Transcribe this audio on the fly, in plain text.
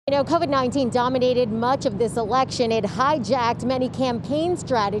You know, COVID-19 dominated much of this election. It hijacked many campaign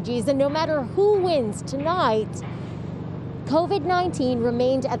strategies, and no matter who wins tonight, COVID-19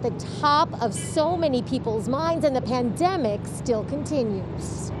 remained at the top of so many people's minds, and the pandemic still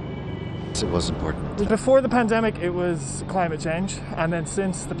continues. It was important. Before the pandemic, it was climate change, and then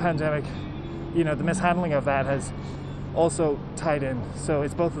since the pandemic, the mishandling of that has also tied in. So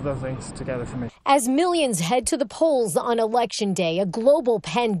it's both of those things together for me. As millions head to the polls on Election Day, a global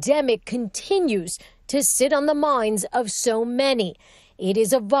pandemic continues to sit on the minds of so many. It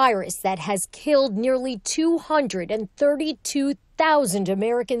is a virus that has killed nearly 232,000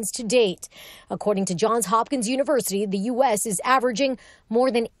 Americans to date. According to Johns Hopkins University, the U.S. is averaging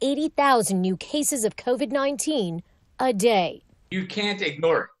more than 80,000 new cases of COVID-19 a day. You can't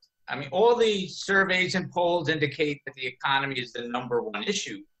ignore it. I mean, all the surveys and polls indicate that the economy is the number one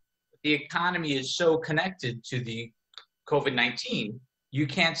issue. The economy is so connected to the COVID-19, you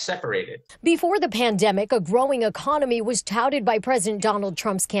can't separate it. Before the pandemic, a growing economy was touted by President Donald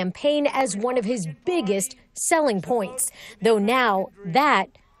Trump's campaign as one of his biggest selling points, though now that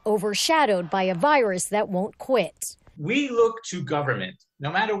overshadowed by a virus that won't quit. We look to government,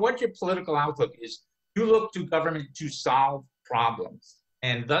 no matter what your political outlook is, you look to government to solve problems.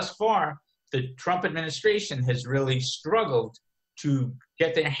 And thus far, the Trump administration has really struggled to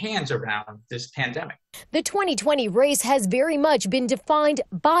get their hands around this pandemic. The 2020 race has very much been defined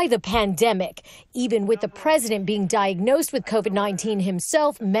by the pandemic. Even with the president being diagnosed with COVID-19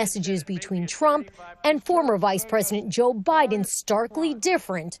 himself, messages between Trump and former Vice President Joe Biden starkly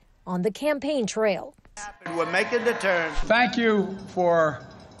different on the campaign trail. We're making the turn. Thank you for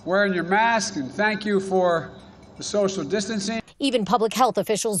wearing your mask, and thank you for the social distancing. Even public health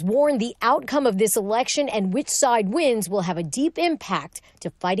officials warn the outcome of this election and which side wins will have a deep impact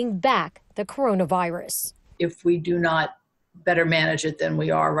to fighting back the coronavirus. If we do not better manage it than we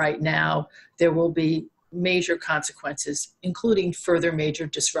are right now, there will be major consequences, including further major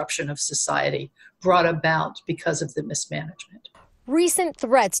disruption of society brought about because of the mismanagement. Recent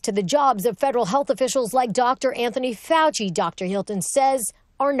threats to the jobs of federal health officials like Dr. Anthony Fauci, Dr. Hilton says,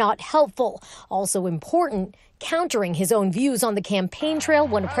 are not helpful. Also important, countering his own views on the campaign trail,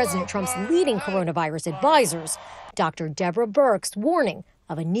 one of President Trump's leading coronavirus advisors, Dr. Deborah Birx's warning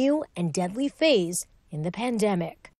of a new and deadly phase in the pandemic.